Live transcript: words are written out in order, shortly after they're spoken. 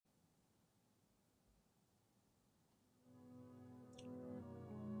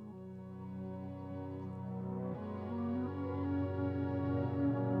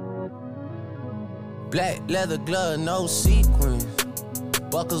Black leather glove, no sequins.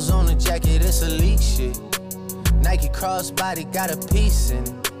 Buckles on the jacket, it's elite shit. Nike crossbody got a piece in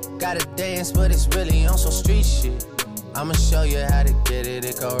it. Gotta dance, but it's really on some street shit. I'ma show you how to get it.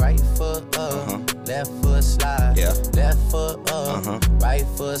 It go right foot up, left foot slide, left foot up, right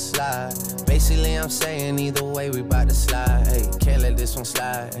foot slide. Basically, I'm saying either way, we bout to slide. Hey, can't let this one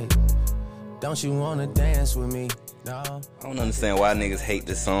slide. Hey, don't you wanna dance with me? No. I don't understand why niggas hate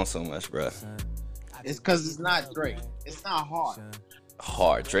this song so much, bro. It's because it's not Drake. It's not hard.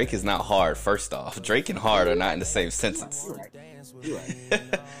 Hard. Drake is not hard, first off. Drake and hard are not in the same sentence. You're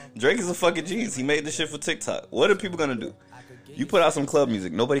right. Drake is a fucking genius. He made this shit for TikTok. What are people gonna do? You put out some club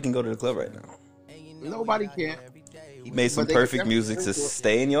music. Nobody can go to the club right now. Nobody can. He made some perfect music to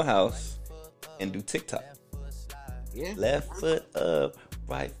stay in your house and do TikTok. Yeah. Left foot up,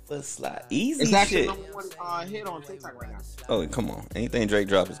 right foot slide. Easy it's actually shit. number one hit on TikTok right now. Oh, come on. Anything Drake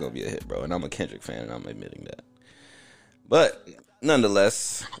drop is gonna be a hit, bro. And I'm a Kendrick fan, and I'm admitting that. But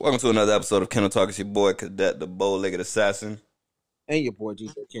nonetheless, welcome to another episode of Kendall Talk. It's your boy Cadet, the bow-legged assassin, and your boy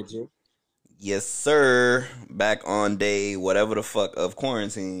DJ Kendrick. Yes, sir. Back on day whatever the fuck of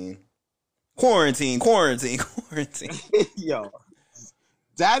quarantine. Quarantine. Yo,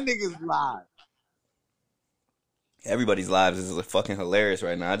 that nigga's live. Everybody's lives is fucking hilarious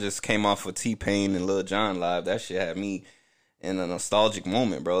right now. I just came off of T-Pain and Lil Jon live. That shit had me in a nostalgic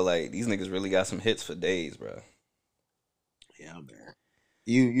moment, bro. Like, these niggas really got some hits for days, bro. Yeah, man.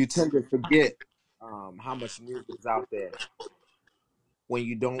 You tend to forget how much music is out there when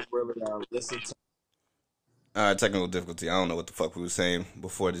you don't really listen to. All right, technical difficulty. I don't know what the fuck we were saying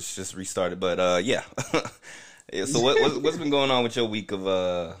before this just restarted, but yeah. Yeah. So what's been going on with your week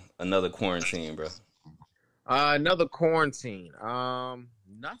of another quarantine, bro? Another quarantine. Nothing.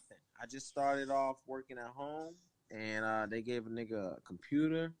 I just started off working at home, and they gave a nigga a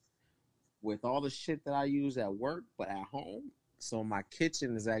computer with all the shit that I use at work, but at home. So my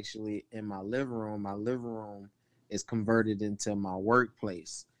kitchen is actually in my living room. My living room is converted into my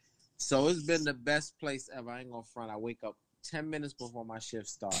workplace. So it's been the best place ever. I ain't gonna front. I wake up 10 minutes before my shift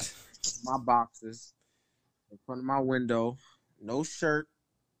starts. My boxes in front of my window, no shirt,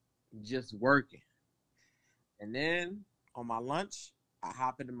 just working. And then on my lunch, I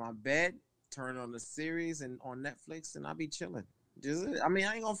hop into my bed, turn on the series and on Netflix, and I be chilling. I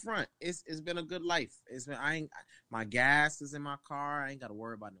ain't gonna front. It's been a good life. My gas is in my car. I ain't gotta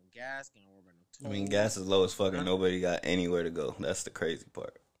worry about no gas. Can't worry about no tolls. I mean, gas is low as fuck and nobody got anywhere to go. That's the crazy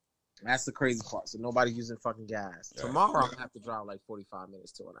part. That's the crazy part. So nobody's using fucking gas. Right. Tomorrow I'm gonna have to drive like 45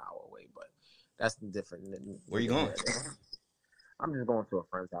 minutes to an hour away, but that's different. Where you going? I'm just going to a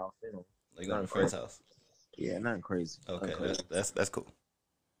friend's house. You know. You going to a friend's house? Yeah, nothing crazy. Okay, nothing crazy. That's cool.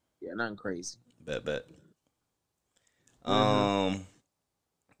 Yeah, nothing crazy. Bet.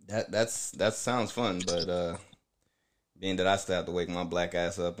 That sounds fun, but being that I still have to wake my black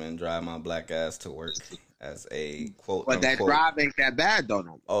ass up and drive my black ass to work as a quote. But that drive ain't that bad though.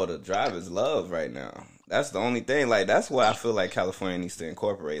 No. Oh, the drive is love right now. That's the only thing. Like, that's what I feel like California needs to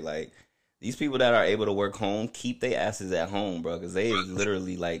incorporate. Like, these people that are able to work home, keep their asses at home, bro, because they is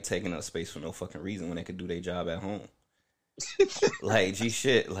literally like taking up space for no fucking reason when they could do their job at home. Like,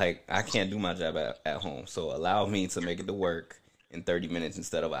 like, I can't do my job at home, so allow me to make it to work in 30 minutes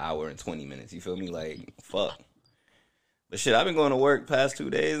instead of an hour and 20 minutes. You feel me? Like, fuck. But shit, I've been going to work past 2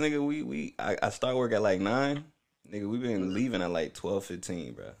 days, nigga. I start work at like 9. Nigga, we been leaving at like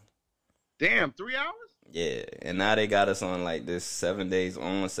 12:15, bro. Damn, 3 hours? Yeah, and now they got us on like this 7 days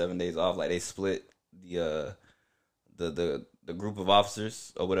on, 7 days off. Like, they split the group of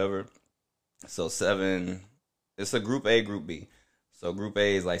officers or whatever. So it's a group A, group B. So group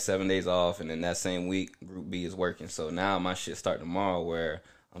A is like 7 days off, and then that same week, group B is working. So now my shit start tomorrow where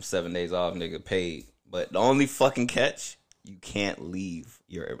I'm 7 days off, nigga, paid. But the only fucking catch, you can't leave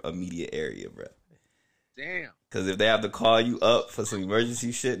your immediate area, bro. Damn. Because if they have to call you up for some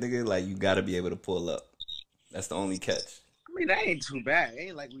emergency shit, nigga, like, you got to be able to pull up. That's the only catch. I mean, that ain't too bad. It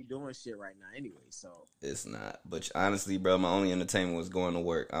ain't like we doing shit right now anyway, so. It's not. But honestly, bro, my only entertainment was going to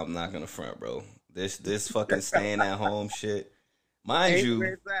work. I'm not going to front, bro. This fucking staying at home shit. Mind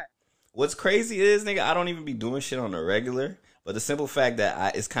you, what's crazy is, nigga, I don't even be doing shit on the regular. But the simple fact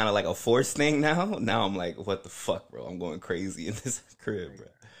that it's kind of like a forced thing now. Now I'm like, what the fuck, bro? I'm going crazy in this crib, bro.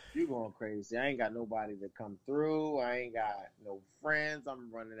 You going crazy. I ain't got nobody to come through. I ain't got no friends. I'm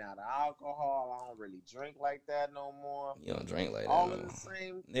running out of alcohol. I don't really drink like that no more. You don't drink like all that in no the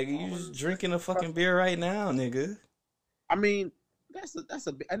same. Nigga, you just drinking a fucking beer right now, nigga. I mean, this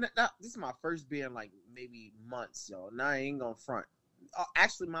is my first beer in like maybe months, yo. Now I ain't gonna front.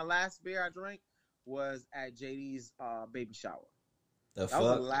 Actually, my last beer I drank was at JD's baby shower. The that fuck?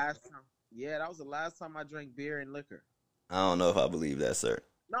 was the last time. Yeah, that was the last time I drank beer and liquor. I don't know if I believe that, sir.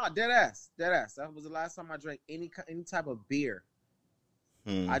 No, dead ass. That was the last time I drank any type of beer.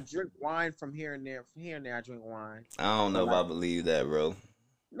 I drink wine from here and there. From here and there, I drink wine. I don't know if I believe that, bro.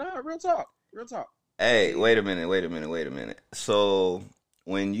 No, real talk. Hey, wait a minute. So,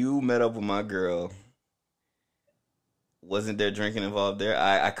 when you met up with my girl, wasn't there drinking involved there?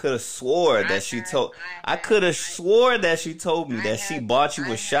 I could have swore that she told. I could have swore that she told me that she bought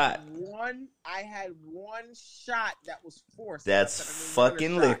you a shot. I had one shot that was forced. That's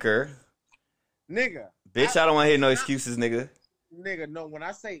fucking liquor, nigga. Bitch, I don't want to hear no excuses, nigga. Nigga, no. When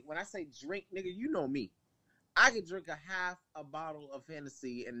I say drink, nigga, you know me. I could drink a half a bottle of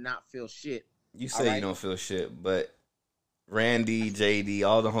Hennessy and not feel shit. You say you don't feel shit, but Randy, JD,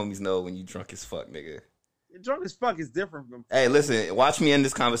 all the homies know when you drunk as fuck, nigga. Drunk as fuck is different from. Hey, listen, watch me end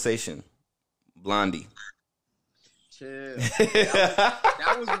this conversation. Blondie. Chill.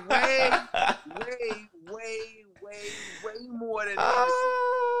 That was way more than Hennessy.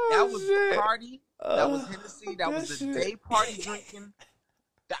 That was the party. That was Hennessy. That was the day party drinking.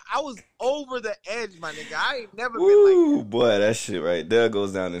 I was over the edge, my nigga. I ain't never been like that. Boy, that shit right there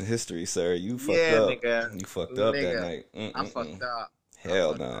goes down in history, sir. You fucked up. Nigga. You fucked up that night. I fucked up.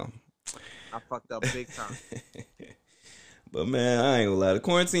 Hell no. I fucked up big time. But man, I ain't gonna lie. The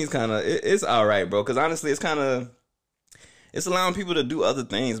quarantine's kind of it's all right, bro. Because honestly, it's allowing people to do other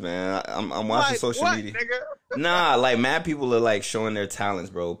things, man. I'm watching social media. Nigga? Nah, like mad people are like showing their talents,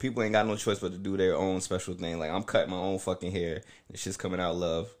 bro. People ain't got no choice but to do their own special thing. Like I'm cutting my own fucking hair. This shit's coming out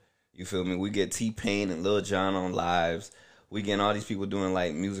love. You feel me? We get T-Pain and Lil Jon on lives. We getting all these people doing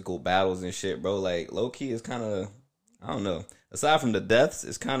like musical battles and shit, bro. Like low key is kind of, I don't know. Aside from the deaths,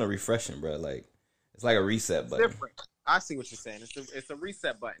 it's kind of refreshing, bro. Like it's like a reset button. Different. I see what you're saying. It's a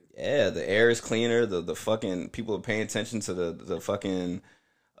reset button. Yeah, the air is cleaner. The fucking people are paying attention to the fucking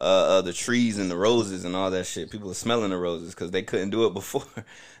the trees and the roses and all that shit. People are smelling the roses because they couldn't do it before.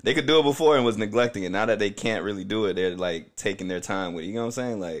 They could do it before and was neglecting it. Now that they can't really do it, they're like taking their time with it. You know what I'm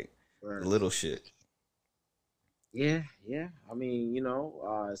saying? Like little shit. Yeah. I mean, you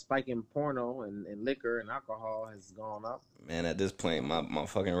know, spiking porno and liquor and alcohol has gone up. Man, at this point, my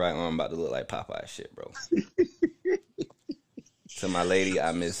fucking right arm about to look like Popeye shit, bro. To my lady,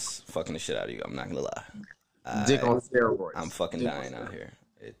 I miss fucking the shit out of you. I'm not gonna lie. Dick on steroids. I'm fucking dying out here.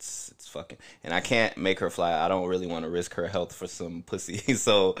 It's fucking, and I can't make her fly. I don't really want to risk her health for some pussy.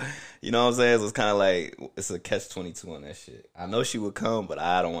 So, you know what I'm saying? So it's kind of like it's a catch-22 on that shit. I know she would come, but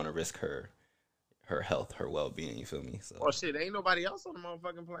I don't want to risk her health, her well-being. You feel me? So. Well, shit, ain't nobody else on the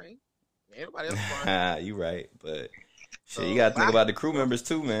motherfucking plane. Ain't nobody else flying. You right, but shit, you gotta think about the crew members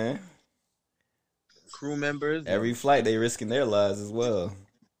too, man. Crew members. Every flight, they risking their lives as well.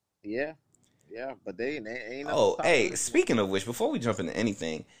 Yeah, but they ain't. Oh, hey, speaking of which, before we jump into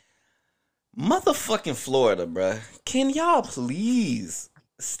anything, motherfucking Florida, bruh, can y'all please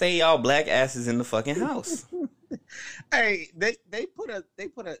stay y'all black asses in the fucking house? Hey, they put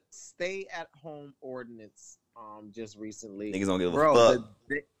a stay at home ordinance just recently. Niggas don't give a fuck.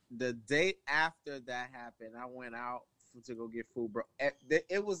 The day after that happened, I went out to go get food, bro.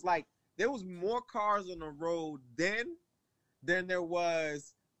 It was like there was more cars on the road then than there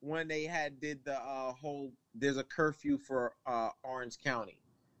was when they did the whole there's a curfew for Orange County.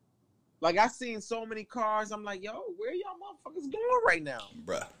 Like I seen so many cars, I'm like, yo, where y'all motherfuckers going right now?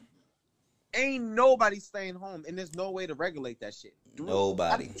 Bruh. Ain't nobody staying home, and there's no way to regulate that shit.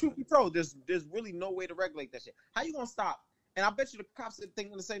 Nobody. Truth be told, there's really no way to regulate that shit. How you gonna stop? And I bet you the cops are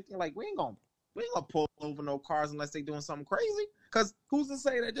thinking the same thing. Like we ain't gonna pull over no cars unless they doing something crazy. Cause who's to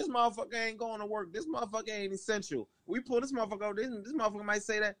say that this motherfucker ain't going to work? This motherfucker ain't essential. We pull this motherfucker over. This motherfucker might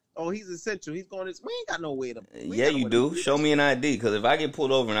say that, oh, he's essential. He's going this. We ain't got no way to. Yeah, you do. Show me an ID. Because if I get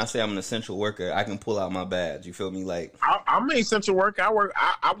pulled over and I say I'm an essential worker, I can pull out my badge. You feel me? Like I'm an essential worker.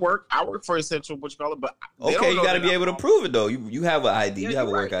 I work for essential. What you call it? But okay, you got to be able to prove it though. You have an ID. You have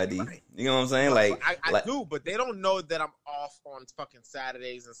a work ID. Right. You know what I'm saying? Like I do, but they don't know that I'm off on fucking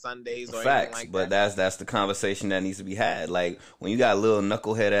Saturdays and Sundays or facts, anything like but that. that's the conversation that needs to be had. Like when you got little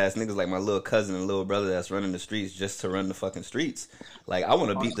knucklehead ass niggas like my little cousin and little brother that's running the streets just to run the fucking streets. Like I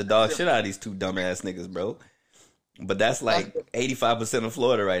want to beat the dog shit out of these two dumb ass niggas, bro. But that's like 85% of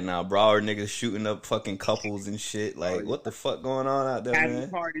Florida right now. Broward niggas shooting up fucking couples and shit. Like what the fuck going on out there, man?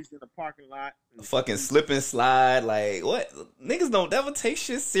 Parties in the parking lot. A fucking slip and slide. Like what? Niggas don't ever take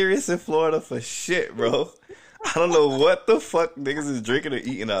shit serious in Florida for shit, bro. I don't know what the fuck niggas is drinking or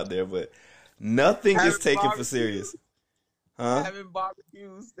eating out there, but nothing is taken for serious. Huh? Having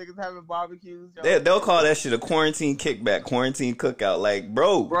barbecues. Niggas having barbecues. They'll call that shit a quarantine kickback, quarantine cookout. Like,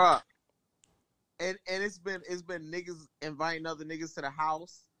 bro. Bruh. And it's been niggas inviting other niggas to the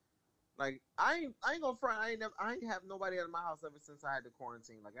house. Like I ain't gonna front. I ain't have nobody at my house ever since I had the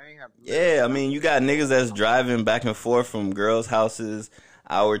quarantine. Like I ain't have. Yeah, I mean, you got niggas that's driving back and forth from girls' houses,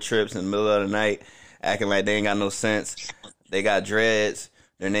 hour trips in the middle of the night, acting like they ain't got no sense. They got dreads.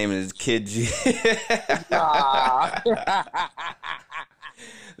 Their name is Kid G.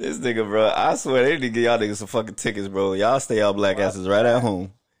 This nigga, bro, I swear they need to give y'all niggas some fucking tickets, bro. Y'all stay y'all black asses right at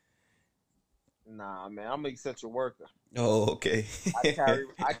home. Nah, man, I'm an essential worker. Oh, okay. I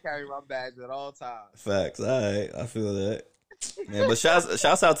carry my badge at all times. Facts. All right, I feel that. Man, but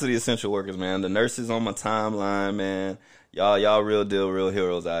shouts out to the essential workers, man. The nurses on my timeline, man. Y'all real deal, real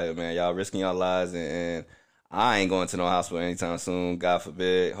heroes out here, man. Y'all risking y'all lives, and I ain't going to no hospital anytime soon. God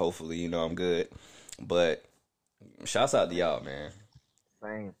forbid. Hopefully, you know I'm good. But shouts out to y'all, man.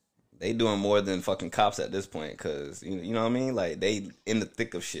 Same. They doing more than fucking cops at this point, cause you know what I mean. Like they in the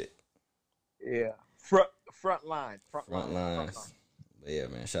thick of shit. Yeah. Front lines. But yeah,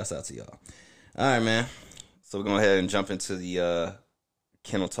 man. Shouts out to y'all. All right, man. So we're going to go ahead and jump into the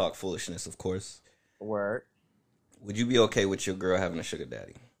kennel talk foolishness, of course. Word. Would you be okay with your girl having a sugar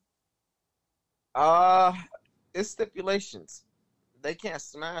daddy? It's stipulations. They can't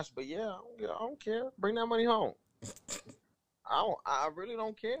smash, but yeah, I don't care. Bring that money home. I really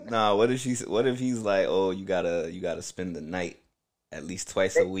don't care. Nah, what if he's like, oh, you gotta spend the night at least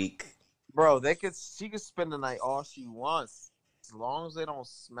twice a week? Bro, she could spend the night all she wants. As long as they don't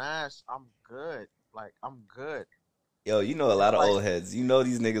smash, I'm good. Like, I'm good. Yo, you know a lot of old heads. You know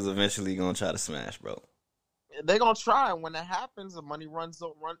these niggas eventually gonna try to smash, bro. They gonna try, and when that happens, the money runs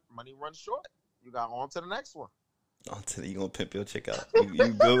short. You got on to the next one. You gonna pimp your chick out. You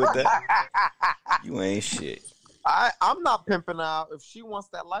good with that? You ain't shit. I'm not pimping out. If she wants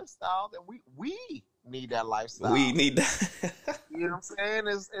that lifestyle, then we need that lifestyle. We need that. You know what I'm saying?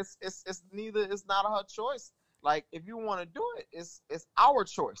 It's not her choice. Like if you want to do it, it's our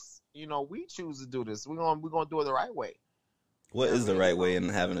choice. You know, we choose to do this. We're gonna do it the right way. What is the right way in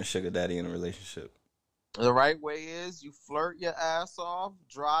having a sugar daddy in a relationship? The right way is you flirt your ass off,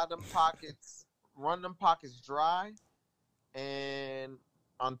 dry them pockets, run them pockets dry, and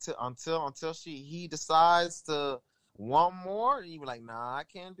until he decides to want more, you be like, nah, I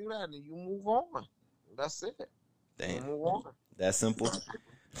can't do that, and you move on. That's it. Damn. You move on. That simple.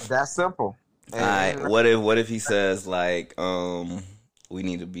 That's simple. All right. What if he says like, we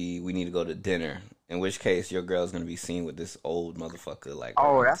need to go to dinner? In which case, your girl's gonna be seen with this old motherfucker. Like,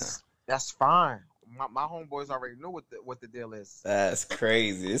 oh, that's fine. My homeboys already knew what the deal is. That's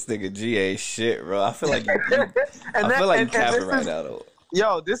crazy. This nigga G ain't shit, bro. I feel like you capping right now, though.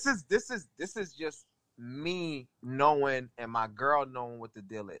 Yo, this is just me knowing and my girl knowing what the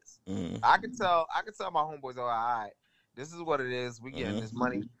deal is. Mm-hmm. I can tell my homeboys, all right, this is what it is. We getting this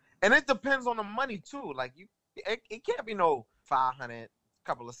money, and it depends on the money too. Like it can't be no 500,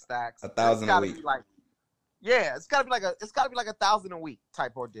 couple of stacks, 1,000 a week. It's gotta be like 1,000 a week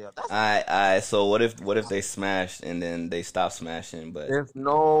type ordeal. That's alright. So what if they smashed and then they stopped smashing? But there's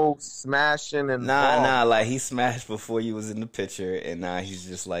no smashing and nah. Like he smashed before you was in the picture, and now he's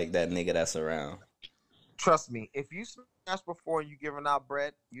just like that nigga that's around. Trust me, if you smash before and you giving out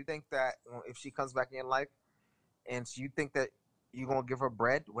bread, you think that if she comes back in your life, and you think that you gonna give her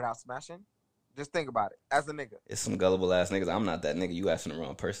bread without smashing? Just think about it as a nigga. It's some gullible ass niggas. I'm not that nigga. You asking the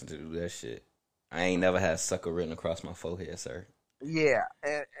wrong person to do that shit. I ain't never had sucker written across my forehead, sir. Yeah,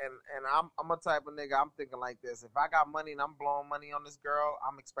 and I'm a type of nigga. I'm thinking like this: if I got money and I'm blowing money on this girl,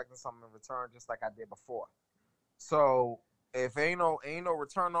 I'm expecting something in return, just like I did before. So if ain't no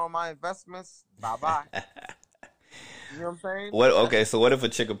return on my investments, bye bye. You know what I'm saying? Okay, so what if a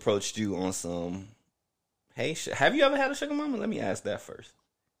chick approached you on some? Hey, have you ever had a sugar mama? Let me ask that first.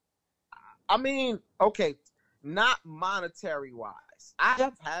 I mean, okay, not monetary wise. I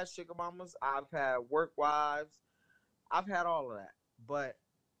have had sugar mamas. I've had work wives. I've had all of that, but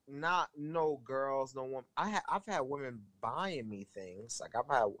not no girls, no woman. I've had women buying me things. Like I've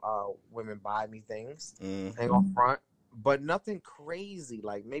had women buy me things, hang on front, but nothing crazy.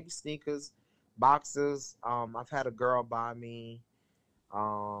 Like maybe sneakers, boxes. I've had a girl buy me,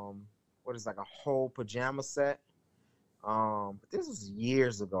 what is like a whole pajama set. But this was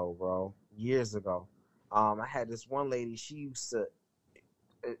years ago, bro. Years ago. I had this one lady. She used to.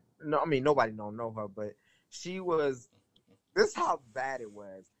 No, I mean nobody don't know her, but she was. This is how bad it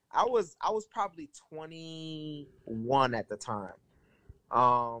was. I was probably 21 at the time,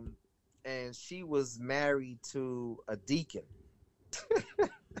 and she was married to a deacon.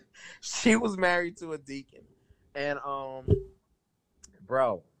 She was married to a deacon, and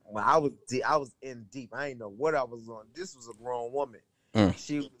bro, when I was in deep. I didn't know what I was on. This was a grown woman.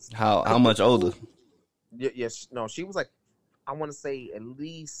 She was how much older? Yes, no, she was like, I want to say at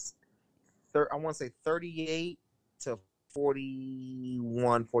least I want to say 38 to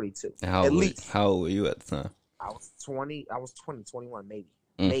 41, 42. How at least. How old were you at the time? I was 20, 21, maybe.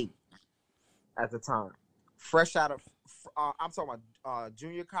 Mm. Maybe. At the time. Fresh out of, I'm talking about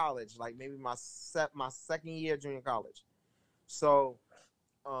junior college, like maybe my second year junior college. So,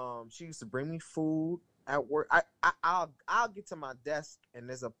 she used to bring me food at work. I'll get to my desk and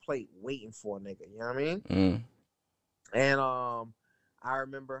there's a plate waiting for a nigga. You know what I mean? Mm. And I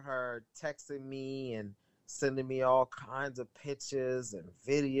remember her texting me and sending me all kinds of pictures and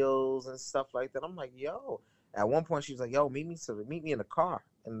videos and stuff like that. I'm like, yo. At one point, she was like, yo, meet me in the car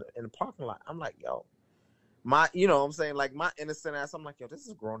in the parking lot. I'm like, yo. You know what I'm saying? Like, my innocent ass, I'm like, yo, this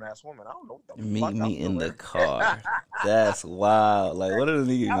is a grown-ass woman. I don't know what the Meet fuck me I'm in doing. the car. That's wild. Like, what did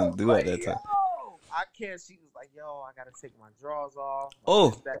he even do at that time? Yo, I can't. She was like, yo, I got to take my drawers off.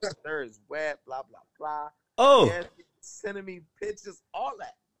 That shirt is wet, blah, blah, blah. Oh. Yeah, sending me pictures, all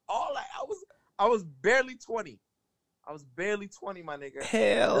that. I was barely 20. I was barely 20, my nigga.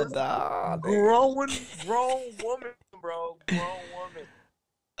 Hell nah. Grown woman, bro. Grown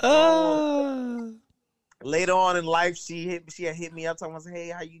woman. Later on in life, she had hit me up talking about, hey,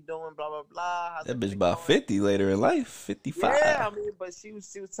 how you doing? Blah blah blah. That bitch about 50 later in life, 55. Yeah, I mean, but she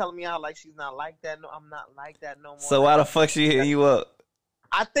was telling me how like she's not like that. No, I'm not like that no more. So why the fuck she hitting you up?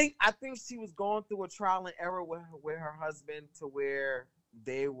 I think she was going through a trial and error with her husband to where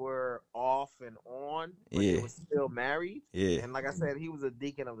they were off and on, but they were still married. Yeah. And like I said, he was a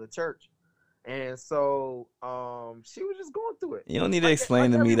deacon of the church. And so she was just going through it. You don't need to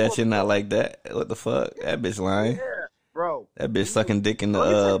explain to me that you're not like that. What the fuck? That bitch lying. Yeah, bro. That bitch sucking dick in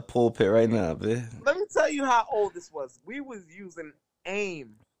the pulpit right now, bitch. Let me tell you how old this was. We was using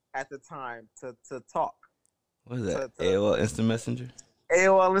AIM at the time to talk. What is that? AOL Instant Messenger?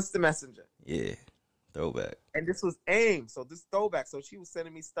 AOL Instant Messenger. Yeah. Throwback. And this was AIM. So this throwback. So she was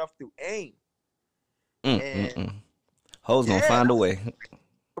sending me stuff through AIM. Hoes gonna find a way.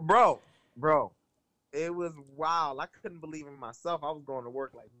 Bro, it was wild. I couldn't believe in myself. I was going to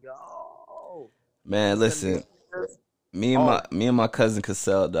work like, yo. Man, listen. Me and my cousin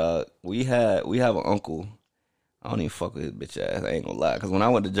Cassell, dog. We have an uncle. I don't even fuck with his bitch ass. I ain't gonna lie. Cause when I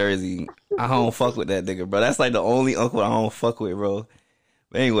went to Jersey, I don't fuck with that nigga, bro. That's like the only uncle I don't fuck with, bro.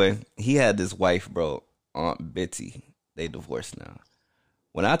 But anyway, he had this wife, bro, Aunt Bitty. They divorced now.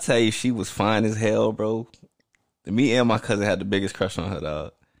 When I tell you she was fine as hell, bro. Me and my cousin had the biggest crush on her,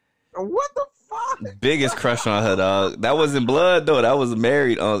 dog. What the fuck? Biggest crush on her, dog. That wasn't blood, though. That was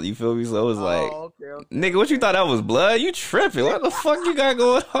married. You feel me? So it was like, okay. Nigga, what you thought that was blood? You tripping. What the fuck you got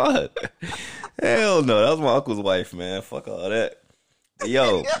going on? Hell no. That was my uncle's wife, man. Fuck all that.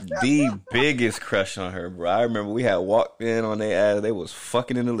 Yo, the biggest crush on her, bro. I remember we had walked in on their ass. They was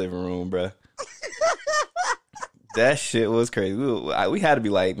fucking in the living room, bro. That shit was crazy. We had to be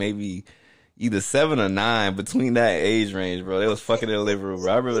like maybe either 7 or 9, between that age range, bro. They was fucking in the living room,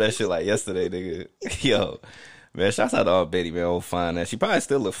 bro. I remember that shit like yesterday, nigga. Yo, man, shouts out to Aunt Betty, man. Old fine ass. She probably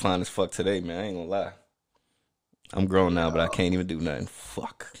still look fine as fuck today, man. I ain't gonna lie. I'm grown now, but I can't even do nothing.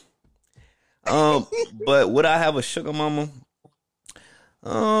 Fuck. But would I have a sugar mama?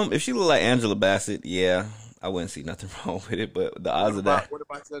 If she looked like Angela Bassett, yeah, I wouldn't see nothing wrong with it. But the odds of that. What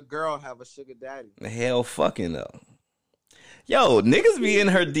about your girl have a sugar daddy? Hell fucking no. Yo, niggas be in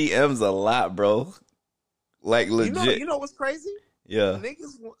her DMs a lot, bro. Like legit. You know what's crazy? Yeah.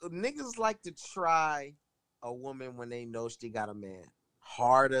 Niggas like to try a woman when they know she got a man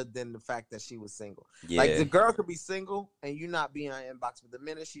harder than the fact that she was single. Yeah. Like the girl could be single and you not be in her inbox, but the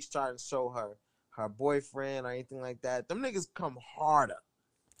minute she's trying to show her boyfriend or anything like that, them niggas come harder.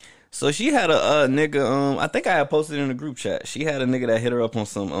 So she had a nigga, I think I had posted in the group chat. She had a nigga that hit her up on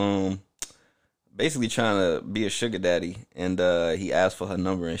some basically trying to be a sugar daddy, and he asked for her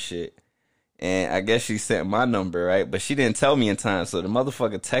number and shit. And I guess she sent my number, right? But she didn't tell me in time, so the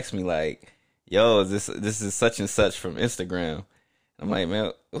motherfucker texted me like, yo, this is such and such from Instagram. I'm like,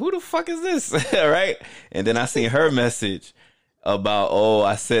 man, who the fuck is this? Right? And then I seen her message about,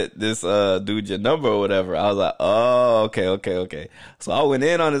 I sent this dude your number or whatever. I was like, oh, okay. So I went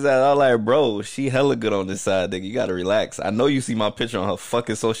in on his ass. I was like, bro, she hella good on this side, nigga. You gotta relax. I know you see my picture on her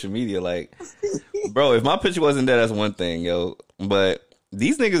fucking social media. Like, bro, if my picture wasn't there, that's one thing, yo. But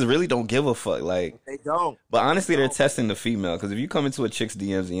these niggas really don't give a fuck. Like, they don't. But honestly, they're testing the female. Because if you come into a chick's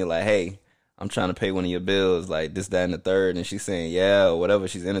DMs and you're like, hey, I'm trying to pay one of your bills, like this, that, and the third, and she's saying yeah or whatever,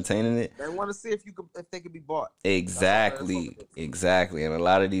 she's entertaining it. They want to see if they could be bought. Exactly. And a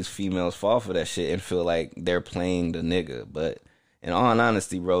lot of these females fall for that shit and feel like they're playing the nigga. But in all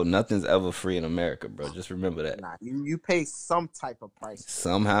honesty, bro, nothing's ever free in America, bro. Just remember that. Nah, you pay some type of price.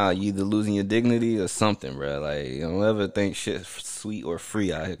 Somehow you either losing your dignity or something, bro. Like, you don't ever think shit's sweet or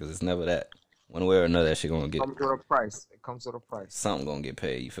free out here because it's never that. One way or another, that shit gonna get Comes with a price. It comes with a price. something gonna get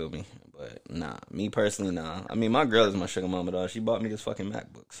paid. You feel me? But nah, me personally, nah. I mean, my girl is my sugar mama, dog. She bought me this fucking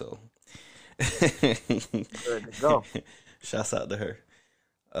MacBook, so There you go. shouts out to her.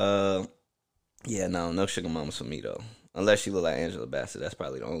 Yeah, no sugar mamas for me though. Unless she look like Angela Bassett, that's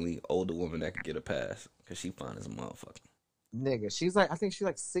probably the only older woman that could get a pass because she fine as a motherfucker. Nigga, she's like, I think she's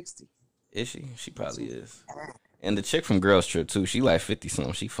like 60. Is she? She probably is. And the chick from Girls Trip too, she like 50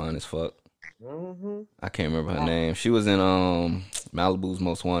 something. She fine as fuck. Mm-hmm. I can't remember her name. She was in Malibu's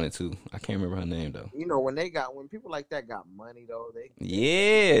Most Wanted too. I can't remember her name though. You know, when people like that got money though,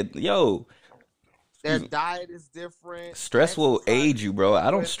 Yeah, yo, their diet is different. stress will exercise age you, bro. I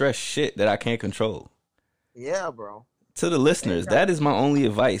don't different. stress shit that I can't control. Yeah, bro. To the listeners, that is my only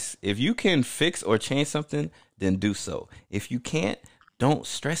advice. If you can fix or change something, then do so. If you can't, don't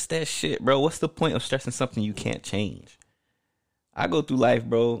stress that shit, bro. What's the point of stressing something you can't change? I go through life,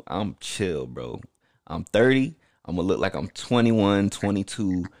 bro. I'm chill, bro. I'm 30. I'm going to look like I'm 21,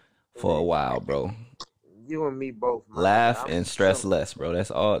 22 for a while, bro. You and me both, man. Laugh I'm and stress chilling. less, bro.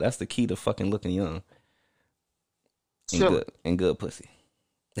 That's all. That's the key to fucking looking young. Chilling. And good pussy.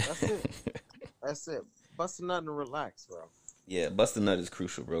 That's it. That's it. Bust a nut and relax, bro. Yeah, bust a nut is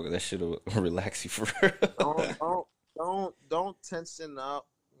crucial, bro. 'Cause that shit'll relax you for real. Don't tension up.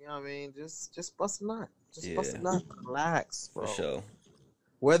 You know what I mean? Just bust a nut. Just bust a Yeah. nut. Relax, bro. For sure.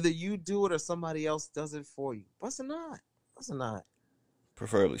 Whether you do it or somebody else does it for you, bust a nut. Bust a nut.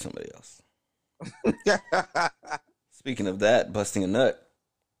 Preferably somebody else. Speaking of that, busting a nut.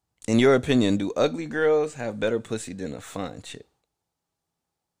 In your opinion, do ugly girls have better pussy than a fine chick?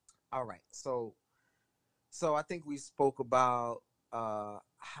 All right. So I think we spoke about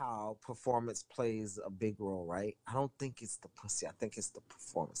how performance plays a big role, right? I don't think it's the pussy. I think it's the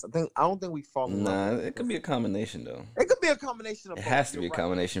performance. I don't think we fall in love. Nah, with it could be a combination though. It could be a combination of It both. has to be a You're right.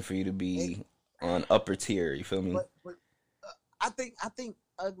 combination for you to be on upper tier. You feel me? But I think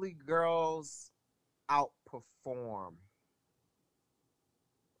ugly girls outperform.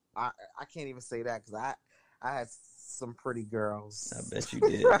 I can't even say that because I had some pretty girls. I bet you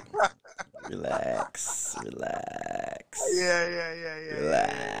did. Relax. Yeah.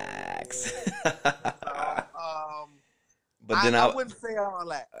 Relax. But I, then I wouldn't say all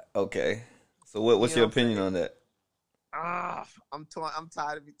that. Okay. So what's You your know what I'm opinion on that? I'm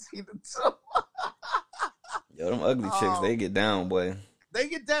tired of between the two. Yo, them ugly chicks, they get down, boy. They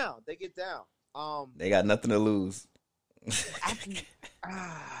get down. They got nothing to lose.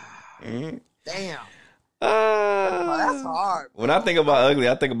 Damn. That's That's hard. When I think about ugly,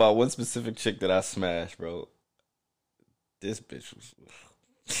 I think about one specific chick that I smashed, bro. This bitch was.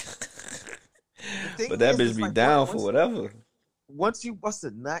 But that bitch be down for whatever. Once you bust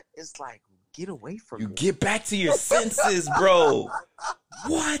a nut, it's like, get away from You me. get back to your senses, bro.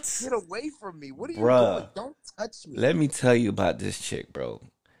 What? Get away from me. What are you Bruh. doing? Don't touch me. Let me tell you about this chick, bro.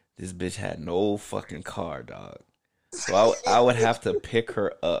 This bitch had no fucking car, dog. So I would have to pick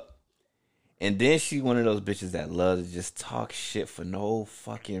her up. And then she one of those bitches that loves to just talk shit for no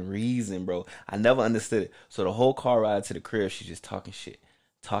fucking reason, bro. I never understood it. So the whole car ride to the crib, she's just talking shit.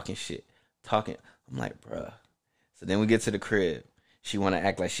 I'm like, bruh. So then we get to the crib. She want to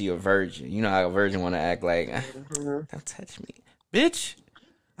act like she a virgin. You know how a virgin want to act like, don't touch me. Bitch,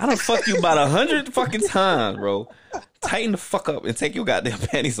 I done fucked you about 100 fucking times, bro. Tighten the fuck up and take your goddamn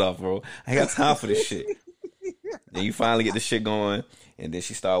panties off, bro. I ain't got time for this shit. Then you finally get the shit going, and then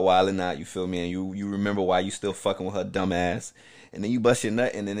she start wilding out, you feel me? And you remember why you still fucking with her dumb ass. And then you bust your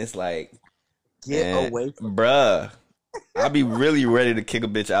nut, and then it's like, Get away from bruh. I be really ready to kick a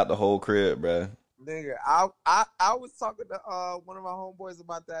bitch out the whole crib, bruh. Nigga, I was talking to one of my homeboys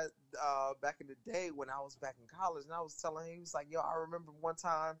about that back in the day when I was back in college, and I was telling him, he was like, yo, I remember one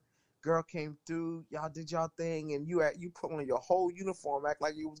time girl came through, y'all did y'all thing, and you put on your whole uniform, act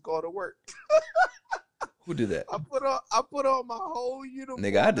like you was going to work. Who did that? I put on my whole uniform.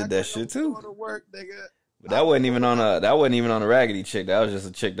 Nigga, I did act that like shit was too. Going to work, nigga. But that wasn't even on a raggedy chick. That was just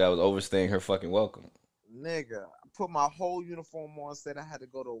a chick that was overstaying her fucking welcome. Nigga, I put my whole uniform on, said I had to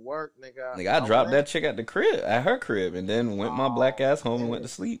go to work, nigga. Nigga, I dropped that chick at her crib, and then went my black ass home and went to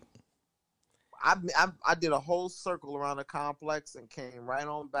sleep. I did a whole circle around the complex and came right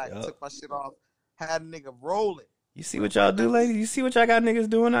on back, Yup. took my shit off, had a nigga rolling. You see what y'all do, ladies? You see what y'all got niggas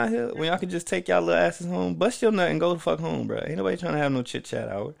doing out here? When y'all can just take y'all little asses home, bust your nut and go the fuck home, bro. Ain't nobody trying to have no chit chat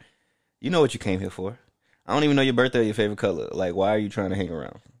hour. You know what you came here for. I don't even know your birthday or your favorite color. Like, why are you trying to hang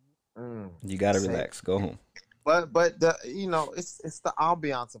around? You gotta relax. Go home. But the it's the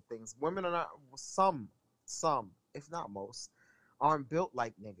ambiance of things. Women are not some, if not most, aren't built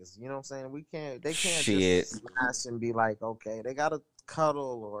like niggas. You know what I'm saying? They can't Shit. just smash and be like, okay. They gotta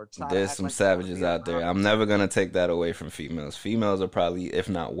cuddle or try to There's act some like they wanna savages be out there. around I'm you. never gonna take that away from females. Females are probably, if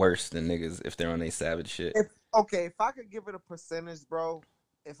not worse than niggas, if they're on a savage shit. If I could give it a percentage, bro,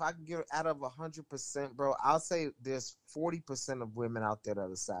 if I could give it out of 100%, bro, I'll say there's 40% of women out there that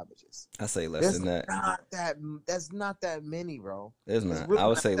are savages. I say less There's than that. That's not that many, bro. There's It's not. really I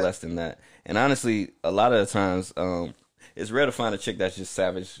would not say that. less than that. And honestly, a lot of the times, it's rare to find a chick that's just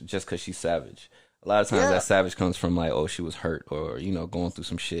savage just because she's savage. A lot of times Yeah, that savage comes from like, oh, she was hurt or, going through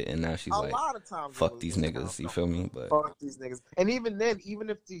some shit and now she's a like, lot of times fuck these it comes niggas. You from feel me? But fuck these niggas. And even then, even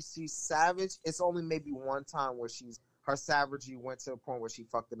if she's savage, it's only maybe one time where her savagery went to a point where she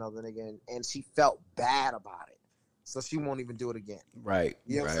fucked another nigga and she felt bad about it. So she won't even do it again. right,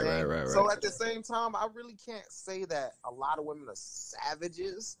 You know what I'm right, saying? right. So at the same time, I really can't say that a lot of women are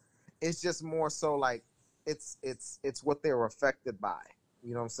savages. It's just more so like it's what they were affected by.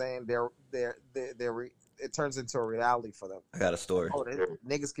 You know what I'm saying? It turns into a reality for them. I got a story. Oh,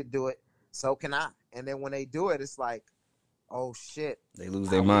 niggas could do it, so can I. And then when they do it, it's like, oh shit. They lose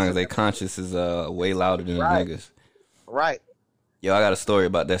I their wish minds. I Their could- conscience is way louder than the Right. niggas. Right. Yo, I got a story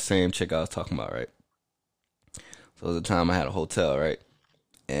about that same chick I was talking about, right? So the time I had a hotel, right?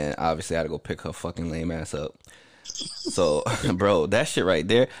 And obviously I had to go pick her fucking lame ass up. So, bro, that shit right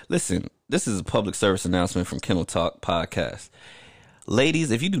there. Listen, this is a public service announcement from Kennel Talk Podcast.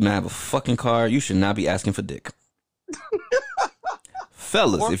 Ladies, if you do not have a fucking car, you should not be asking for dick.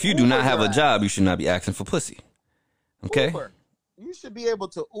 Fellas, Or if you do not Uber have a your job, you should not be asking for pussy. Okay? Uber. You should be able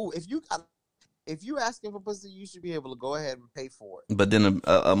to. If you asking for pussy, you should be able to go ahead and pay for it. But then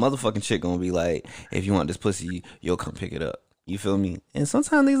a motherfucking chick gonna be like, if you want this pussy, you'll come pick it up. You feel me? And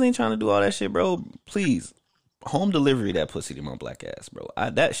sometimes niggas ain't trying to do all that shit, bro. Please, home delivery that pussy to my black ass, bro.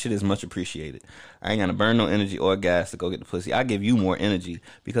 That shit is much appreciated. I ain't gonna burn no energy or gas to go get the pussy. I give you more energy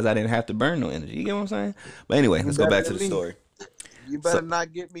because I didn't have to burn no energy. You get what I'm saying? But anyway, let's go back to the story. You better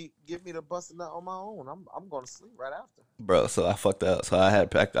not get me to busting nut on my own. I'm going to sleep right after. Bro, so I fucked up. So I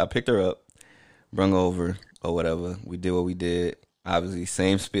picked her up, brung her over or whatever. We did what we did. Obviously,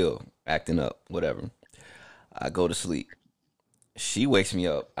 same spiel, acting up, whatever. I go to sleep. She wakes me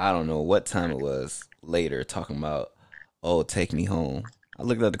up. I don't know what time it was later, talking about, oh, take me home. I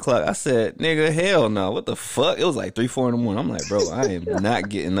looked at the clock. I said, nigga, hell no. What the fuck? It was like 3, 4 in the morning. I'm like, bro, I am not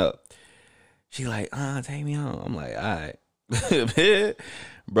getting up. She like, take me home. I'm like, all right.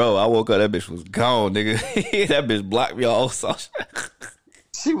 Bro, I woke up, that bitch was gone, nigga. That bitch blocked me all social.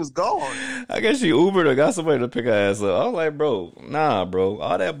 She was gone. I guess she Ubered or got somebody to pick her ass up. I was like, bro, nah, bro.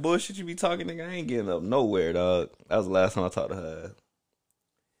 All that bullshit you be talking, nigga, I ain't getting up nowhere, dog. That was the last time I talked to her.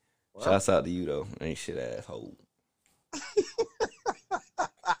 Well, Shouts out to you, though. Ain't shit asshole.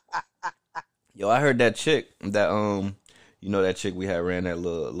 Yo, I heard that chick, that, that chick we had ran that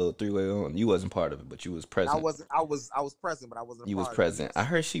little 3-way on. You wasn't part of it, but you was present. I was present, but I wasn't. You was part of it. present. I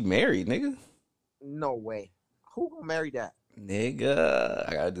heard she married, nigga. No way. Who gonna marry that? Nigga,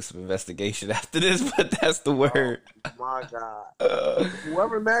 I gotta do some investigation after this, but that's the word. Oh, my God.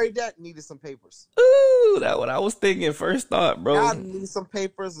 Whoever married that needed some papers. Ooh, that's what I was thinking. First thought, bro. God need some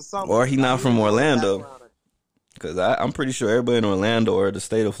papers or something. Or he not from Orlando. Background. Because I'm pretty sure everybody in Orlando or the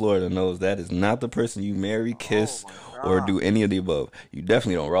state of Florida knows that is not the person you marry, kiss, Oh, my or God. do any of the above. You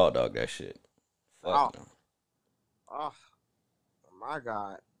definitely don't raw dog that shit. Fuck no. Oh, my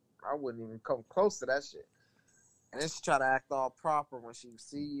God. I wouldn't even come close to that shit. And then she try to act all proper when she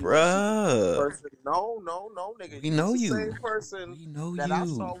see you. Bruh. No, nigga. We know It's you. the same person We know that I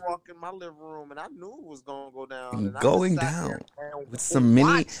you. saw walk in my living room, and I knew it was gonna go down. And I Going just sat down. there and With some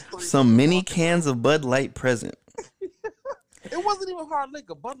mini watched cans of Bud Light present. It wasn't even hard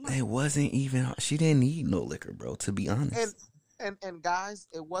liquor, Bud Light. It wasn't even, she didn't need no liquor, bro, to be honest. And guys,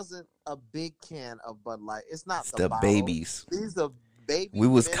 it wasn't a big can of Bud Light. It's not It's the the bottle. babies. These are baby. We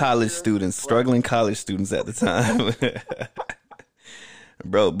was college miniature students, Bud struggling college students at the time.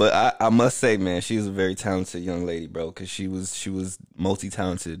 Bro, but I must say, man, she's a very talented young lady, bro, because she was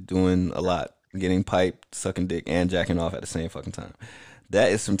multi-talented, doing a lot, getting piped, sucking dick, and jacking off at the same fucking time.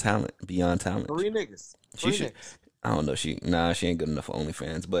 That is some talent, beyond talent. Three niggas. She should, I don't know, she ain't good enough for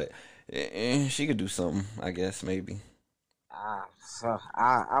OnlyFans, but she could do something, I guess, maybe.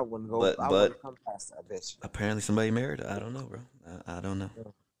 I wouldn't go. I wouldn't come past that bitch. Apparently somebody married her. I don't know, bro. I don't know.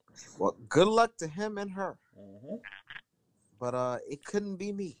 Well, good luck to him and her. Mm-hmm. But it couldn't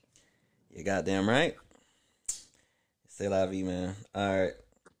be me. You goddamn right. C'est la vie, man. All right.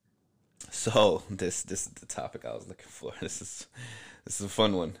 So this is the topic I was looking for. This is a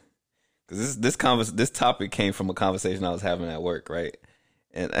fun one, because this topic came from a conversation I was having at work, right?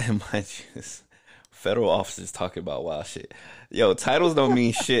 And mind you, this federal officers talking about wild shit. Yo, titles don't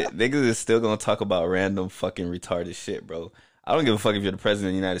mean shit. Niggas is still gonna talk about random fucking retarded shit, bro. I don't give a fuck if you're the president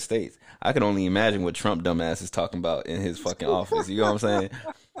of the United States. I can only imagine what Trump dumbass is talking about in his fucking office. You know what I'm saying?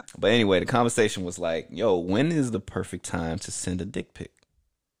 But anyway, the conversation was like, yo, when is the perfect time to send a dick pic?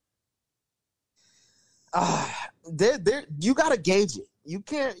 You gotta gauge it. You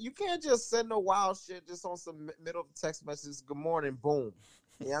can't just send no wild shit just on some middle of the text message. Good morning, boom.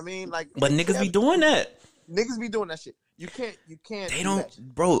 You know what I mean? Like, but niggas be doing that. Niggas be doing that shit. You can't. They don't,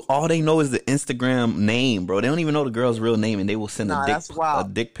 bro. All they know is the Instagram name, bro. They don't even know the girl's real name, and they will send a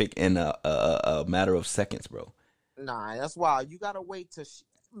dick pic in a matter of seconds, bro. Nah, that's wild. You gotta wait till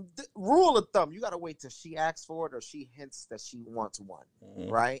rule of thumb. You gotta wait till she asks for it or she hints that she wants one,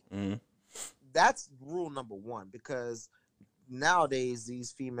 right? Mm-hmm. That's rule number one, because nowadays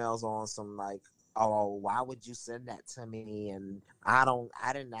these females are on some like, oh, why would you send that to me? And I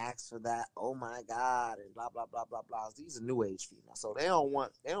didn't ask for that. Oh my God, and blah blah blah blah blah. These are new age females, so they don't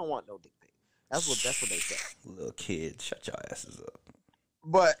want no dick pic. That's what they say. Little kids, shut your asses up.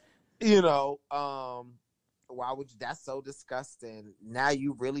 But why would you? That's so disgusting. Now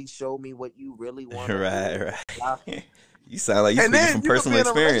you really show me what you really want. Right. You sound like you speaking from personal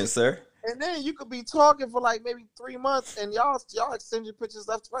experience, sir. And then you could be talking for like maybe 3 months, and y'all exchange your pictures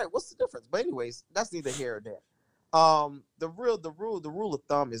left to right. What's the difference? But anyways, that's neither here or there. The rule of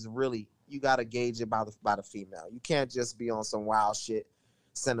thumb is really, you gotta gauge it by the female. You can't just be on some wild shit,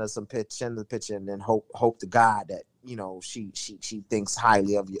 send her the picture, and then hope to God that she thinks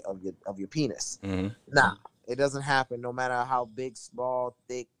highly of your penis. Mm-hmm. Nah, it doesn't happen. No matter how big, small,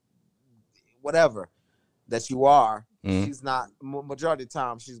 thick, whatever that you are. Mm-hmm. She's not, majority of the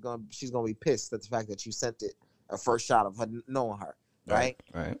time she's gonna be pissed at the fact that you sent it a first shot of her knowing her, right?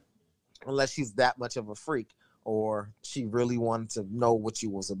 Right. Unless she's that much of a freak, or she really wanted to know what you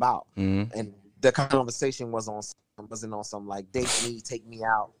was about. Mm-hmm. And the conversation wasn't on some like date me, take me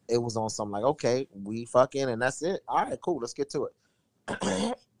out. It was on some like, okay, we fucking and that's it. All right, cool, let's get to it.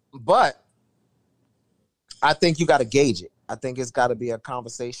 But I think you got to gauge it. I think it's got to be a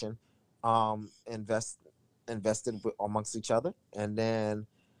conversation, invested amongst each other, and then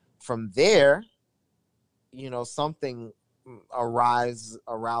from there, something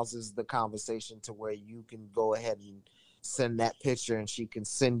arouses the conversation to where you can go ahead and send that picture, and she can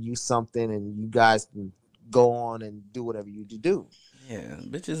send you something, and you guys can go on and do whatever you do. Yeah,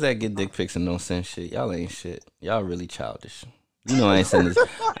 bitches that get dick pics and don't send shit, y'all ain't shit. Y'all really childish. I ain't send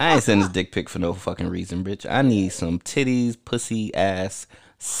this dick pic for no fucking reason, bitch. I need some titties, pussy, ass,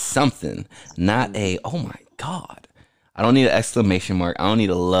 something. Not a, oh my God. I don't need an exclamation mark. I don't need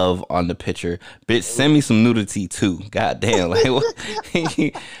a love on the picture. Bitch, send me some nudity too. God damn. Like, what?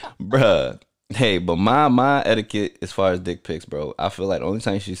 Bruh. Hey, but my etiquette as far as dick pics, bro, I feel like the only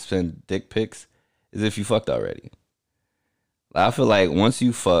time you should send dick pics is if you fucked already. Like, I feel like once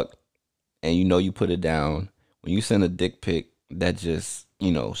you fuck and you put it down, when you send a dick pic, that just,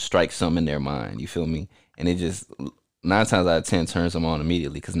 strikes something in their mind. You feel me? And it just 9 times out of 10 turns them on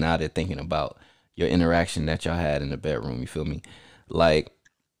immediately, because now they're thinking about your interaction that y'all had in the bedroom. You feel me? Like,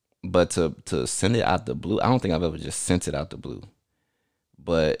 but to send it out the blue, I don't think I've ever just sent it out the blue.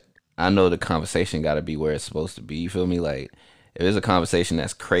 But I know the conversation got to be where it's supposed to be. You feel me? Like, if it's a conversation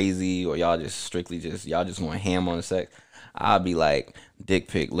that's crazy, or y'all just going ham on the sex, I'll be like, dick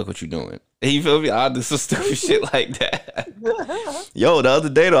pic, look what you doing. You feel me? I'll do some stupid shit like that. Yo, the other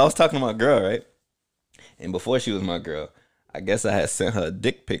day though, I was talking to my girl, right? And before she was my girl, I guess I had sent her a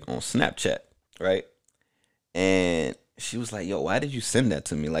dick pic on Snapchat, right? And she was like, yo, why did you send that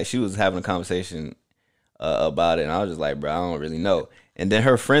to me? Like, she was having a conversation about it, and I was just like, bro, I don't really know. And then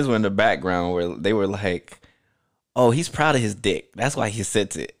her friends were in the background where they were like, oh, he's proud of his dick. That's why he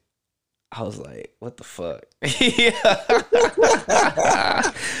sent it. I was like, what the fuck?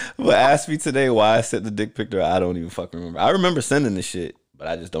 But ask me today why I sent the dick pic to her. I don't even fucking remember. I remember sending the shit, but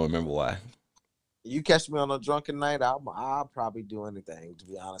I just don't remember why. You catch me on a drunken night, I'll probably do anything, to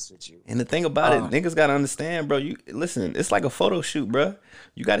be honest with you. And the thing about it, niggas gotta understand, bro. You listen, it's like a photo shoot, bro.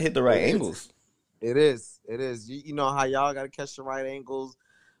 You gotta hit the right angles. It is. You know how y'all gotta catch the right angles.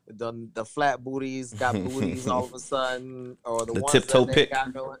 The flat booties got booties all of a sudden, or the ones tiptoe pic.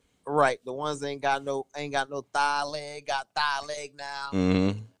 Right, the ones ain't got no thigh leg, got thigh leg now.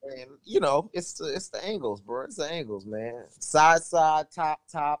 Mm-hmm. And it's the angles, bro. It's the angles, man. Side,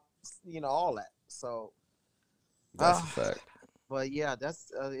 top, all that. So that's a fact. But yeah,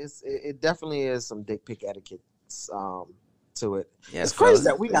 that's it definitely is some dick pic etiquette to it. Yeah, it's crazy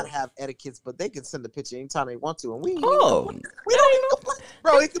that we gotta have etiquettes, but they can send a picture anytime they want to, and we don't even complain.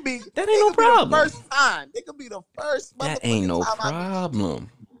 Bro, it could be that ain't no problem. The first time. It could be the first. That ain't no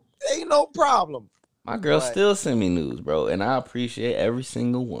problem. Ain't no problem. My girl still send me nudes, bro, and I appreciate every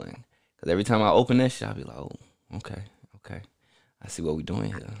single one. Cause every time I open that shit, I'll be like, oh, okay. I see what we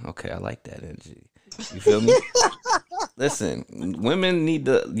doing here. Okay, I like that energy. You feel me? Listen, women need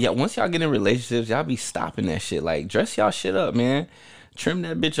to. Yeah, once y'all get in relationships, y'all be stopping that shit. Like, dress y'all shit up, man. Trim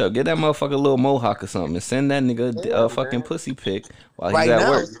that bitch up. Get that motherfucker a little mohawk or something, and send that nigga a fucking pussy pic while he's Right at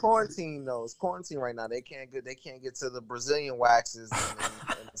now work. it's quarantine though. It's quarantine right now. They can't get to the Brazilian waxes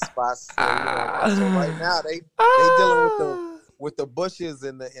and the spots. So, so right now they dealing with the bushes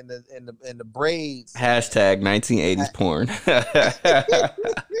and the braids. Hashtag 1980s porn.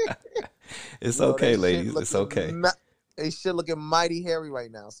 It's You know, okay, they ladies. shit It's okay. They shit looking mighty hairy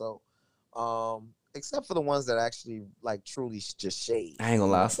right now. So, except for the ones that actually like truly just shade. I ain't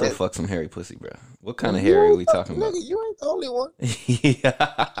gonna lie, I still fuck some hairy pussy, bro. What kind of You hair are ain't we fuck- talking about? Nigga, you ain't the only one. Yeah.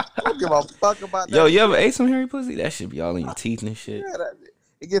 I don't give a fuck about that. Yo, you ever ate some hairy pussy? That shit be all in your teeth and shit. Yeah,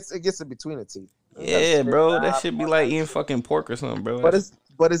 it gets in between the teeth. Yeah, bro. That shit be like eating fucking pork or something, bro. But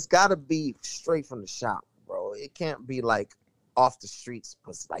it's gotta be straight from the shop, bro. It can't be like off the streets.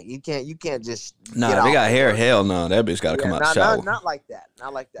 Like you can't just Nah, get they out got and hair. work. Hell no, that bitch gotta come out the shower. Not like that.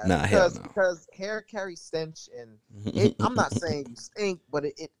 Not like that. Nah, hell no. Because hair carries stench, and I'm not saying you stink, but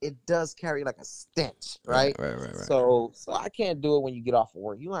it does carry like a stench, right? Right. So I can't do it when you get off of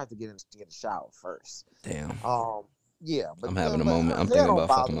work. You don't have to get a shower first. Damn. Yeah. But I'm having a moment. I'm thinking about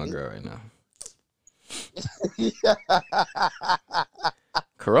fucking my girl right now.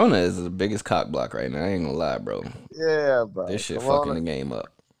 Corona is the biggest cock block right now. I ain't gonna lie, bro. Yeah, bro. This shit fucking the game up,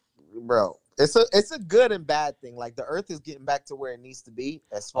 bro. It's a good and bad thing. Like the Earth is getting back to where it needs to be.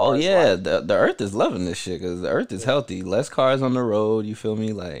 As far as like, the Earth is loving this shit because the Earth is healthy. Less cars on the road. You feel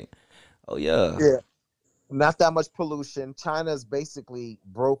me? Like, yeah. Not that much pollution. China is basically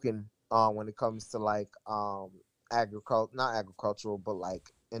broken when it comes to like not agricultural, but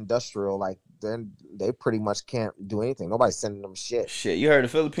like industrial. Like then they pretty much can't do anything. Nobody's sending them shit. Shit, you heard the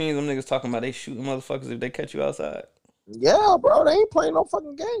Philippines? Them niggas talking about they shooting motherfuckers if they catch you outside. Yeah, bro, they ain't playing no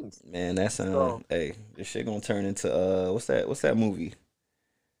fucking games. Man, that's hey, this shit gonna turn into what's that movie?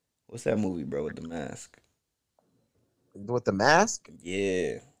 What's that movie, bro, with the mask? With the mask?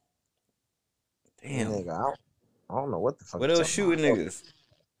 Yeah. Damn. Nigga, I don't know what the fuck. What they was shooting niggas?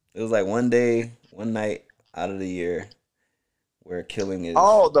 It was like one day, one night out of the year where killing is.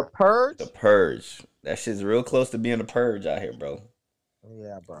 Oh, The Purge? The Purge. That shit's real close to being the Purge out here, bro.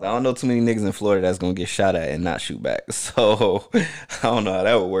 Yeah, bro. I don't know too many niggas in Florida that's gonna get shot at and not shoot back. So I don't know how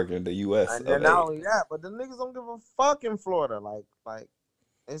that would work in the U.S. And then not only that, but the niggas don't give a fuck in Florida. Like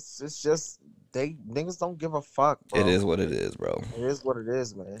it's just niggas don't give a fuck, bro. It is what it is, bro. It is what it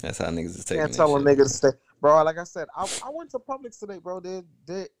is, man. That's how niggas is taking. Can't tell a nigga to stay, bro. Like I said, I went to Publix today, bro.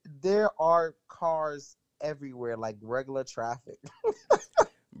 There are cars everywhere, like regular traffic.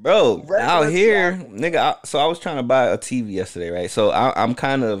 Bro, out here, nigga. So I was trying to buy a TV yesterday, right? So I'm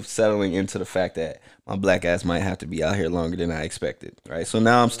kind of settling into the fact that my black ass might have to be out here longer than I expected, right? So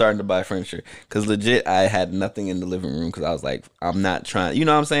now I'm starting to buy furniture because legit, I had nothing in the living room because I was like, I'm not trying. You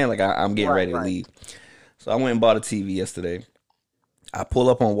know what I'm saying? Like I'm getting ready to leave. So I went and bought a TV yesterday. I pull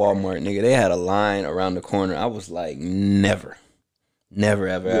up on Walmart, nigga. They had a line around the corner. I was like, never,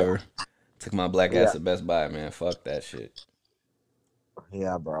 ever. Took my black ass to Best Buy, man. Fuck that shit.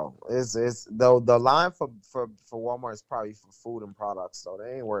 Yeah, bro. It's though the line for Walmart is probably for food and products, so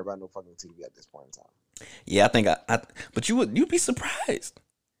they ain't worried about no fucking TV at this point in time. Yeah, I think but you'd be surprised.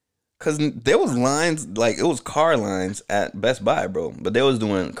 Cause there was lines, like it was car lines at Best Buy, bro. But they was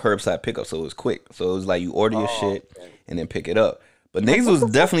doing curbside pickup, so it was quick. So it was like you order your shit and then pick it up. But niggas was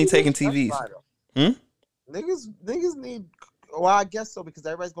definitely taking TVs. Niggas need. Well, I guess so because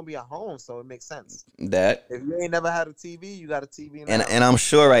everybody's gonna be at home, so it makes sense. That if you ain't never had a TV, you got a TV now. And I'm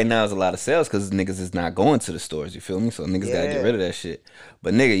sure right now there's a lot of sales because niggas is not going to the stores. You feel me? So niggas gotta get rid of that shit.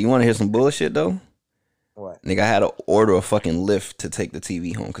 But nigga, you want to hear some bullshit though? What? Nigga, I had to order a fucking Lyft to take the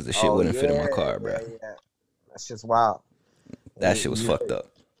TV home because the shit wouldn't fit in my car, bro. Yeah. That's just wild. That shit was fucked up.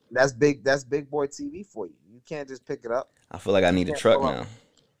 That's big boy TV for you. You can't just pick it up. I feel like I need a truck now.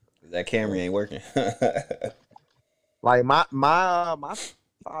 That Camry ain't working. Like my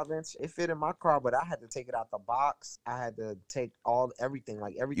 5-inch, it fit in my car, but I had to take it out the box. I had to take everything.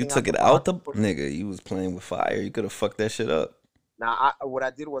 You took it out the nigga. You was playing with fire. You could have fucked that shit up. Now, what I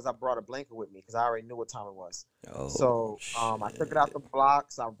did was I brought a blanket with me because I already knew what time it was. Oh, so I took it out the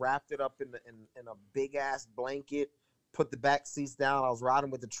box. I wrapped it up in a big ass blanket. Put the back seats down. I was riding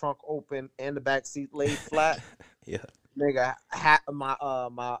with the trunk open and the back seat laid flat. Yeah. Nigga,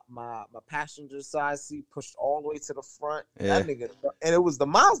 my passenger side seat pushed all the way to the front. Yeah. That nigga, and it was the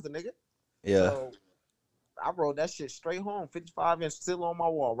Mazda, nigga. Yeah. So I rode that shit straight home. 55-inch still on my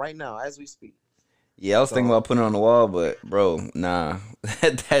wall right now as we speak. Yeah, I was thinking about putting it on the wall, but bro, nah,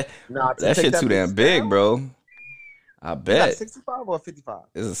 that shit too damn big, bro. I You got bet 65 or 55?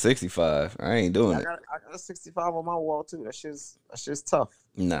 it's a 65. I ain't doing I it. got a 65 on my wall too. That shit's tough.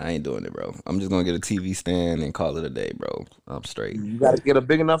 Nah, I ain't doing it, bro. I'm just gonna get a TV stand and call it a day, bro. I'm straight. You got to get a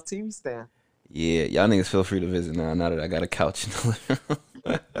big enough TV stand. Yeah, y'all niggas feel free to visit now. Now that I got a couch in the living room.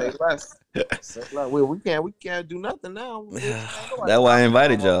 Say less. Say less. We can't do nothing now. That's why I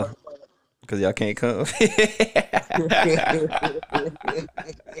invited y'all. Cause y'all can't come.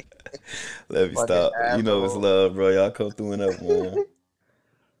 Let me stop. You know it's love, bro. Y'all come through and up, man.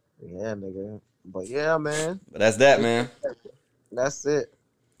 Yeah, nigga. But yeah, man. But that's that, man. That's it.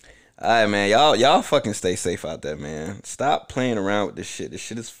 All right, man. Y'all fucking stay safe out there, man. Stop playing around with this shit. This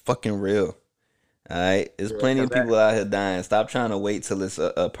shit is fucking real. All right, there's plenty of people out here dying. Stop trying to wait till it's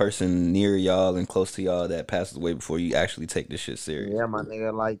a person near y'all and close to y'all that passes away before you actually take this shit serious. Yeah, my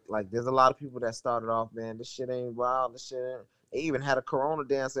nigga. Like, there's a lot of people that started off, man. This shit ain't wild. This shit ain't. They even had a Corona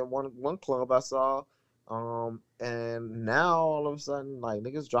dance at one club I saw. And now all of a sudden, like,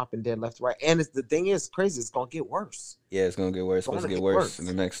 niggas dropping dead left to right. And the thing is crazy. It's gonna get worse. Yeah, it's gonna get worse. It's supposed to get worse in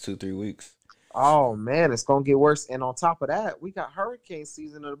the next 2-3 weeks. Oh man, it's gonna get worse. And on top of that, we got hurricane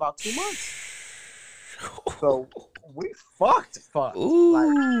season in about 2 months. So we fucked. Ooh.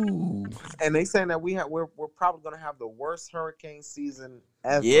 Like, and they saying that we're probably gonna have the worst hurricane season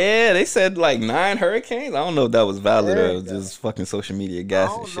ever. Yeah, they said like 9 hurricanes. I don't know if that was valid or just fucking social media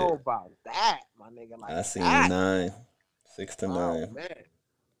gas and shit. I don't know about that, my nigga. Like, I seen 9, 6 to 9. Oh man,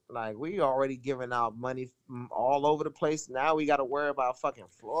 like we already giving out money all over the place. Now we got to worry about fucking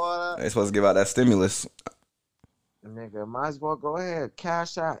Florida. They supposed to give out that stimulus. Nigga, might as well go ahead,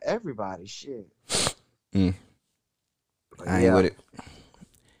 cash out everybody. Shit. I ain't with it.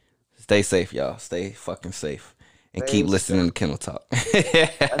 Stay safe, y'all. Stay fucking safe. And keep listening to Kennel Talk. That's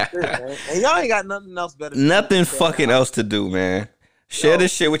it, man. And y'all ain't got nothing else better to do. Nothing fucking else to do, man. Share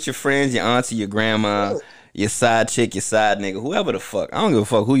this shit with your friends, your auntie, your grandma, your side chick, your side nigga, whoever the fuck. I don't give a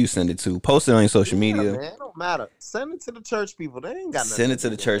fuck who you send it to. Post it on your social media. Man, it don't matter. Send it to the church people. They ain't got nothing. Send it to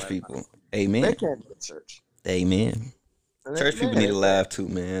the church people. Amen. They can't go to church. Amen. Church people need to laugh too,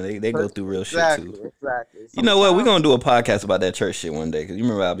 man. They go through real shit too. Exactly. You know what? We're gonna do a podcast about that church shit one day because you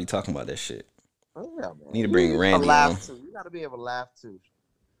remember I'll be talking about that shit. Oh, yeah, man. Need to bring Randy on. You gotta be able to laugh too.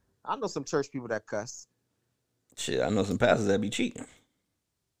 I know some church people that cuss. Shit, I know some pastors that be cheating.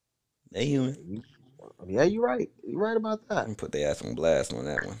 They human. Yeah, you're right. You're right about that. Put their ass on blast on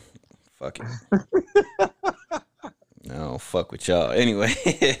that one. Fuck it. I don't fuck with y'all. Anyway.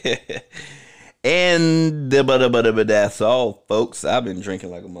 And that's all, folks. I've been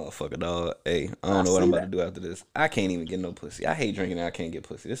drinking like a motherfucker, dog. Hey, I don't know what I'm about to do after this. I can't even get no pussy. I hate drinking and I can't get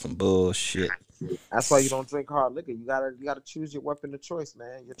pussy. This some bullshit. That's why you don't drink hard liquor. You gotta choose your weapon of choice,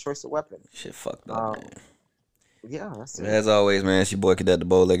 man. Your choice of weapon. Shit fucked up, man. Yeah, that's it. As always, man, it's your boy Cadet the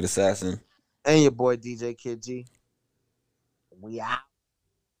Bow-Legged Assassin. And your boy DJ Kid G. We out.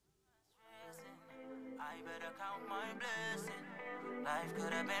 Life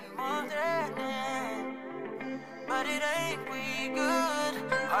could have been more threatening, but it ain't we good.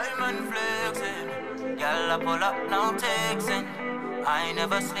 I'm flexing, y'all pull up, no texting. I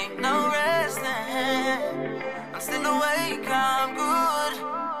never sleep, no resting. I'm still awake, I'm good.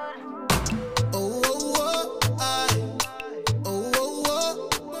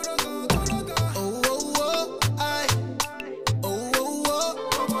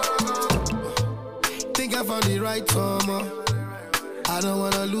 Think I found the right time. I don't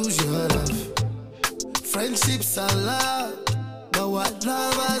wanna lose your love. Friendships are loud, but what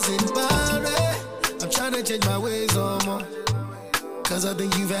lovers in body? I'm trying to change my ways on more, cause I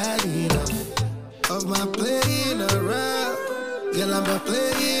think you've had enough of my playing around. Girl, I'm not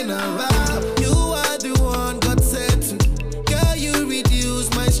playing around. You are the one God said to. Girl, you reduce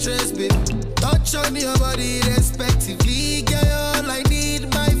my stress, babe. Touch on your body,